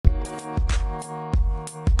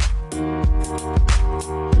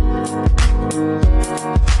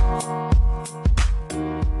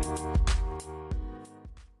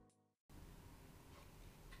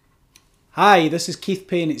Hi, this is Keith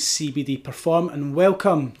Payne at CBD Perform and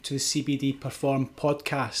welcome to the CBD Perform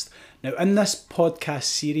podcast. Now in this podcast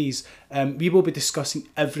series we will be discussing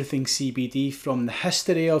everything CBD, from the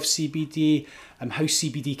history of CBD and how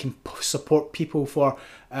CBD can support people for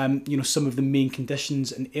some of the main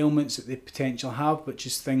conditions and ailments that they potentially have, which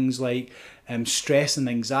is things like stress and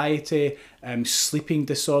anxiety, sleeping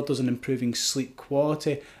disorders and improving sleep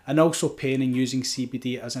quality, and also pain and using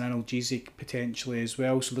CBD as an analgesic potentially as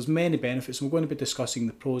well. So there's many benefits, and we're going to be discussing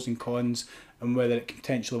the pros and cons and whether it can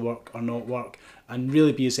potentially work or not work, and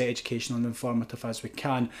really be as educational and informative as we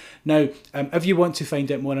can. Now, if you want to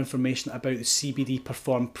find out more information about the CBD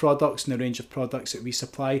Perform products and the range of products that we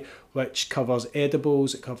supply, which covers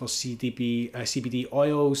edibles, it covers CBD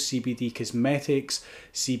oils, CBD cosmetics,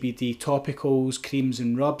 CBD topicals, creams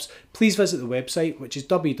and rubs, please visit the website, which is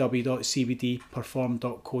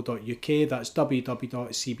www.cbdperform.co.uk. That's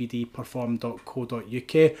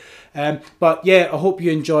www.cbdperform.co.uk. But yeah, I hope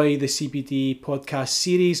you enjoy the CBD podcast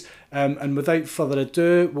series. And without further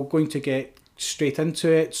ado, we're going to get straight into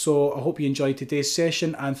it. So I hope you enjoyed today's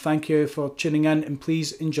session, and thank you for tuning in, and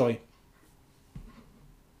please enjoy.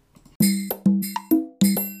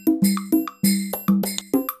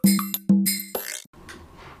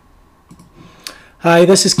 Hi,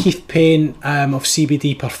 this is Keith Payne of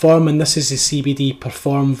CBD Perform, and this is the CBD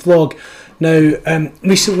Perform vlog. Now,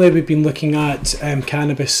 recently we've been looking at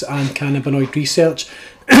cannabis and cannabinoid research,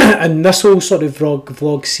 and this whole sort of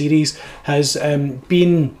vlog series has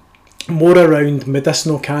been more around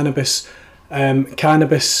medicinal cannabis,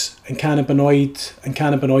 cannabis and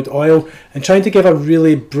cannabinoid oil, and trying to give a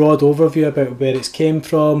really broad overview about where it's came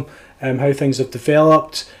from, how things have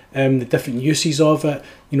developed, the different uses of it,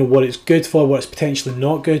 what it's good for, what it's potentially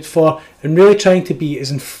not good for, and really trying to be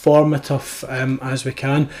as informative as we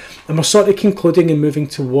can. And we're sort of concluding and moving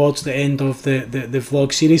towards the end of the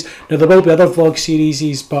vlog series. Now, there will be other vlog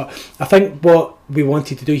series, but I think what we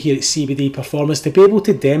wanted to do here at CBD Perform is to be able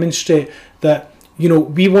to demonstrate that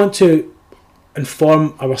we want to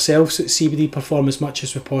inform ourselves at CBD Perform as much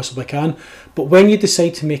as we possibly can, but when you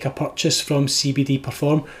decide to make a purchase from CBD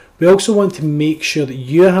Perform, we also want to make sure that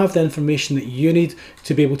you have the information that you need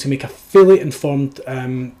to be able to make a fully informed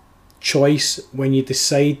choice when you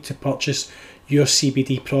decide to purchase your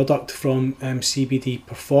CBD product from CBD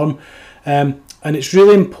Perform. And it's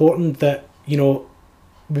really important that we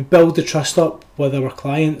build the trust up with our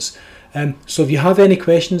clients. So if you have any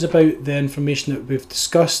questions about the information that we've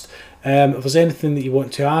discussed, if there's anything that you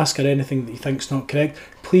want to ask or anything that you think is not correct,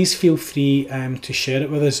 please feel free to share it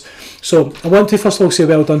with us. So I want to first of all say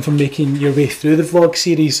well done for making your way through the vlog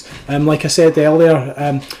series. Like I said earlier,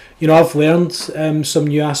 I've learned some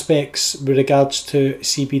new aspects with regards to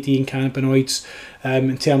CBD and cannabinoids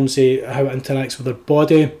in terms of how it interacts with our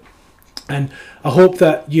body. And I hope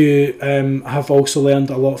that you have also learned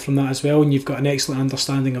a lot from that as well, and you've got an excellent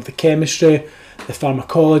understanding of the chemistry, the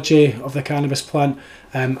pharmacology of the cannabis plant,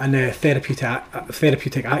 and the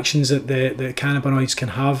therapeutic actions that the cannabinoids can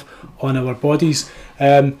have on our bodies.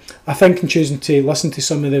 I think in choosing to listen to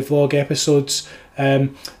some of the vlog episodes,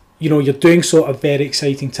 you're doing so at a very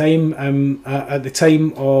exciting time. At the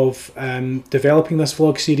time of developing this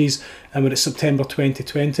vlog series, when it's September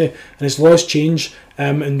 2020, and as laws change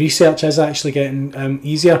and research is actually getting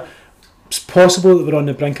easier, it's possible that we're on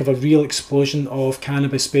the brink of a real explosion of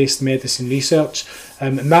cannabis-based medicine research,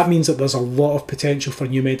 and that means that there's a lot of potential for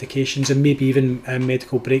new medications and maybe even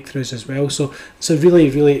medical breakthroughs as well. So it's a really,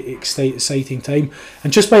 really exciting time.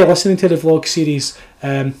 And just by listening to the vlog series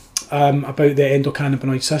about the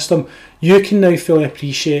endocannabinoid system, you can now fully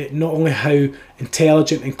appreciate not only how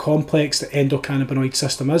intelligent and complex the endocannabinoid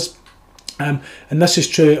system is, and this is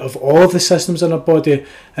true of all of the systems in our body,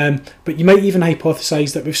 but you might even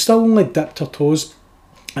hypothesize that we've still only dipped our toes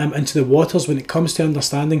into the waters when it comes to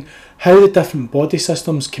understanding how the different body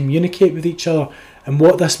systems communicate with each other, and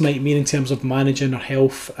what this might mean in terms of managing our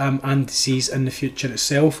health and disease in the future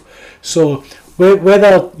itself. So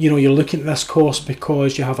whether you're looking at this course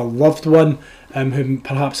because you have a loved one who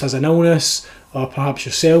perhaps has an illness, or perhaps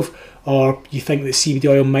yourself, or you think that CBD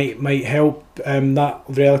oil might help that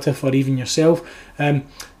relative or even yourself,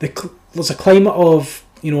 there's a climate of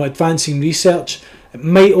advancing research. It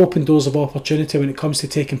might open doors of opportunity when it comes to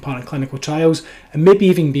taking part in clinical trials, and maybe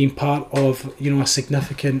even being part of a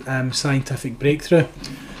significant scientific breakthrough.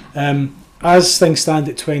 As things stand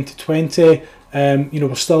at 2020,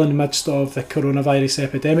 we're still in the midst of the coronavirus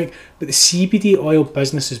epidemic, but the CBD oil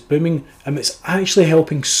business is booming, and it's actually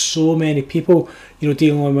helping so many people,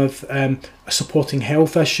 dealing with a supporting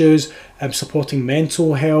health issues, supporting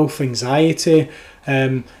mental health, anxiety.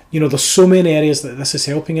 There's so many areas that this is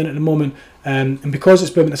helping in at the moment, and because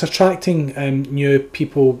it's booming, it's attracting new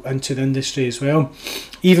people into the industry as well.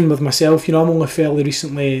 Even with myself, I'm only fairly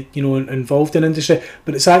recently, involved in industry,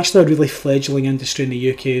 but it's actually a really fledgling industry in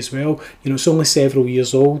the UK as well. It's only several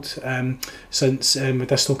years old since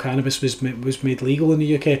medicinal cannabis was made legal in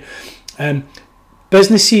the UK.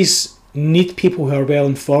 Businesses need people who are well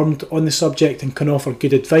informed on the subject and can offer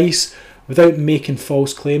good advice without making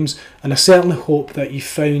false claims, and I certainly hope that you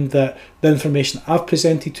found that the information I've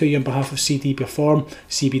presented to you on behalf of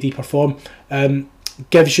CBD Perform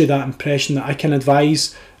gives you that impression that I can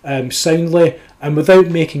advise soundly and without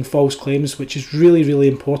making false claims, which is really, really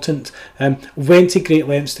important. Went to great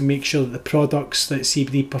lengths to make sure that the products that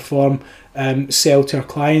CBD Perform sell to our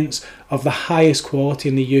clients are of the highest quality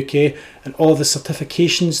in the UK, and all the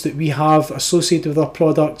certifications that we have associated with our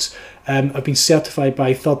products have been certified by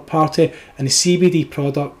a third party, and the CBD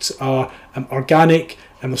products are organic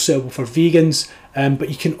and they're suitable for vegans, but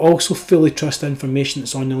you can also fully trust the information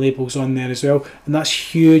that's on the labels on there as well, and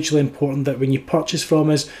that's hugely important, that when you purchase from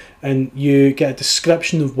us and you get a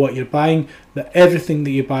description of what you're buying, that everything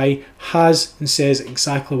that you buy has and says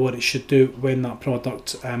exactly what it should do when that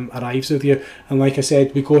product arrives with you. And like I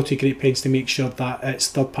said, we go to great pains to make sure that it's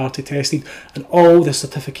third party tested, and all the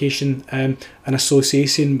certification and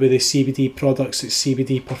association with the CBD products that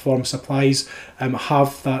CBD Perform supplies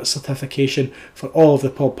have that certification for all of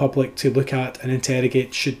the public to look at and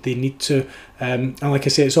interrogate should they need to. And like I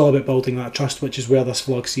say, it's all about building that trust, which is where this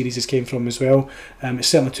vlog series has came from as well. It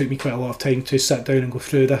certainly took me quite a lot of time to sit down and go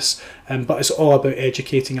through this, but it's all about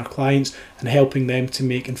educating our clients and helping them to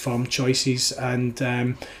make informed choices, and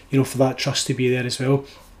for that trust to be there as well.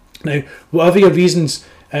 Now, whatever your reasons,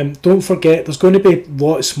 don't forget there's going to be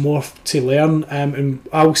lots more to learn, and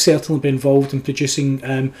I'll certainly be involved in producing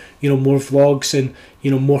more vlogs and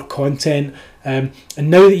more content. And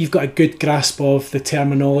now that you've got a good grasp of the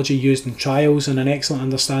terminology used in trials and an excellent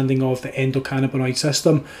understanding of the endocannabinoid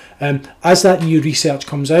system, as that new research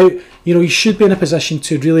comes out, you should be in a position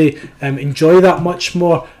to really enjoy that much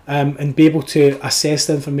more, and be able to assess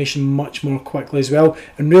the information much more quickly as well,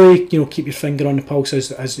 and really keep your finger on the pulse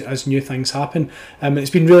as new things happen. And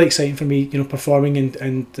it's been really exciting for me performing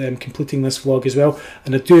and completing this vlog as well,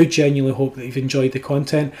 and I do genuinely hope that you've enjoyed the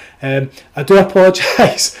content. I do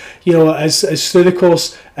apologise as through the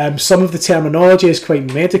course some of the terminology is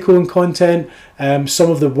quite medical in content,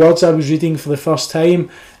 some of the words I was reading for the first time,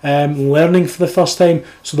 learning for the first time,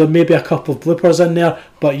 so there may be a couple of bloopers in there,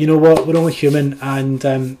 but you know what, we're only human, and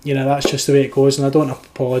that's just the way it goes, and I don't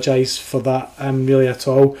apologise for that really at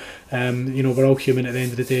all. We're all human at the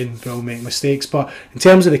end of the day, and we all make mistakes, but in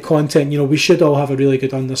terms of the content, we should all have a really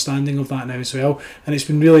good understanding of that now as well, and it's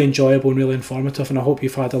been really enjoyable and really informative, and I hope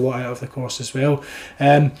you've had a lot out of the course as well.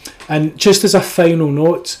 And just as a final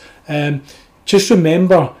note, just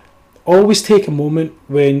remember, always take a moment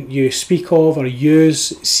when you speak of or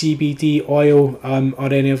use CBD oil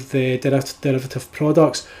or any of the derivative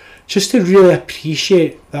products, just to really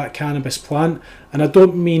appreciate that cannabis plant. And I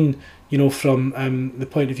don't mean from the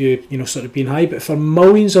point of view sort of being high, but for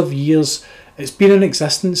millions of years it's been in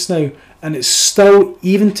existence now, and it's still,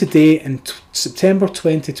 even today in September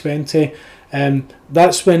 2020,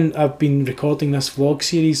 that's when I've been recording this vlog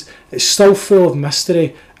series, it's still full of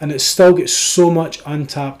mystery, and it still gets so much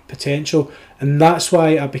untapped potential, and that's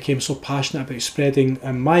why I became so passionate about spreading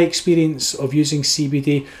my experience of using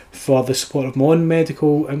CBD for the support of my own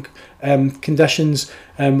medical conditions,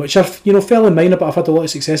 which are fairly minor, but I've had a lot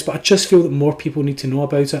of success. But I just feel that more people need to know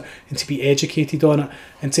about it and to be educated on it,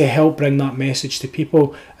 and to help bring that message to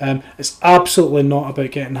people. It's absolutely not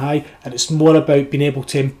about getting high, and it's more about being able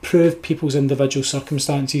to improve people's individual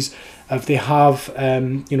circumstances if they have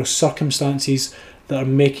circumstances that are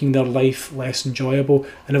making their life less enjoyable.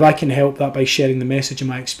 And if I can help that by sharing the message and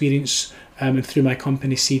my experience and through my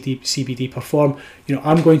company CBD Perform,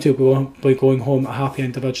 I'm going to be going home a happy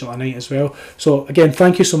individual at night as well. So again,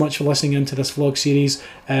 thank you so much for listening into this vlog series.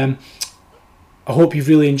 I hope you've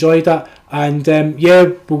really enjoyed that, and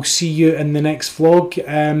we'll see you in the next vlog,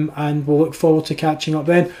 and we'll look forward to catching up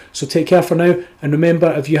then. So take care for now, and remember,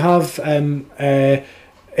 if you have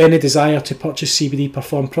any desire to purchase CBD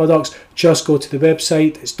Perform products, just go to the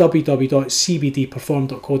website. It's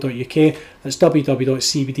www.cbdperform.co.uk. That's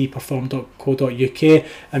www.cbdperform.co.uk,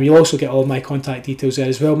 and you'll also get all of my contact details there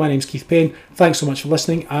as well. My name's Keith Payne. Thanks so much for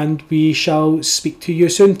listening, and we shall speak to you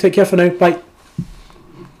soon. Take care for now. Bye.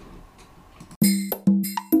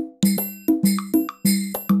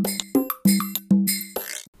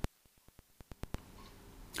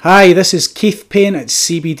 Hi, this is Keith Payne at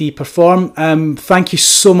CBD Perform. Thank you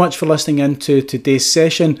so much for listening in to today's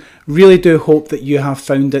session. Really do hope that you have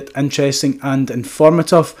found it interesting and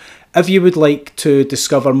informative. If you would like to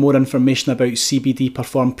discover more information about CBD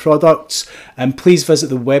Perform products, please visit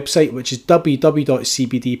the website, which is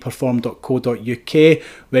www.cbdperform.co.uk,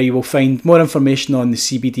 where you will find more information on the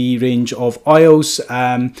CBD range of oils,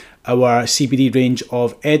 our CBD range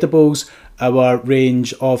of edibles, our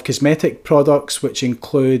range of cosmetic products, which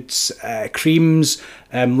includes creams,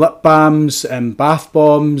 lip balms, bath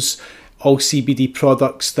bombs, all CBD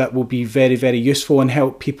products that will be very, very useful and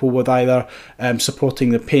help people with either supporting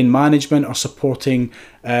the pain management or supporting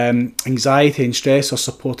anxiety and stress or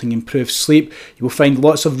supporting improved sleep. You will find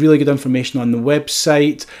lots of really good information on the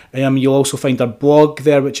website. You'll also find our blog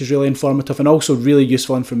there, which is really informative, and also really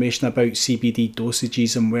useful information about CBD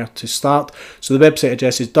dosages and where to start. So the website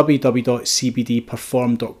address is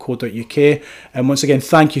www.cbdperform.co.uk. And once again,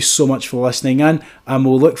 thank you so much for listening in, and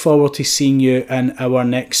we'll look forward to seeing you in our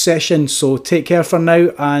next session. So take care for now,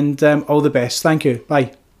 and all the best. Thank you.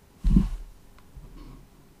 Bye.